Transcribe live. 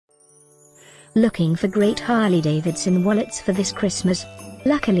Looking for great Harley-Davidson wallets for this Christmas?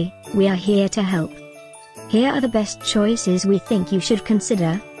 Luckily, we are here to help. Here are the best choices we think you should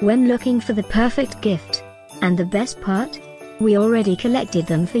consider when looking for the perfect gift. And the best part? We already collected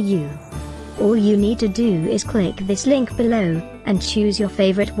them for you. All you need to do is click this link below and choose your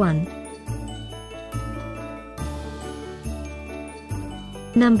favorite one.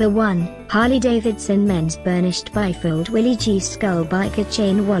 Number 1, Harley-Davidson Men's Burnished Bifold Willie G Skull Biker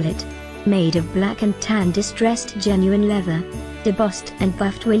Chain Wallet. Made of black and tan distressed genuine leather. Embossed and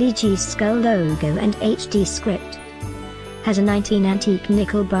buffed Willie G Skull logo and HD script. Has a 19 antique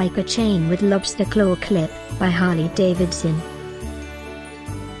nickel biker chain with lobster claw clip by Harley-Davidson.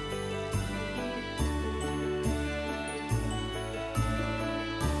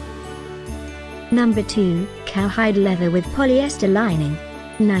 Number 2, cowhide leather with polyester lining.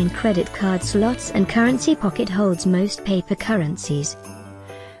 9 credit card slots and currency pocket holds most paper currencies.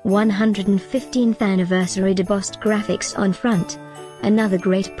 115th anniversary embossed graphics on front. Another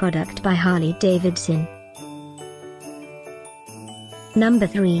great product by Harley-Davidson. Number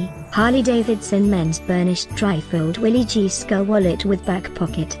 3, Harley-Davidson Men's Burnished Trifold Willie G Skull Wallet with back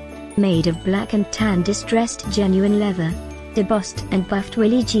pocket. Made of black and tan distressed genuine leather. Embossed and buffed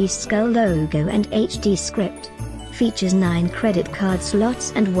Willie G Skull logo and HD script. Features 9 credit card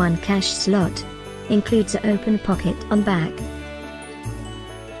slots and 1 cash slot. Includes an open pocket on back.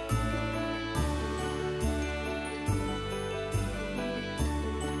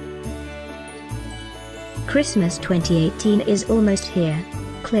 Christmas 2018 is almost here.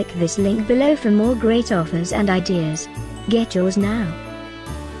 Click this link below for more great offers and ideas. Get yours now.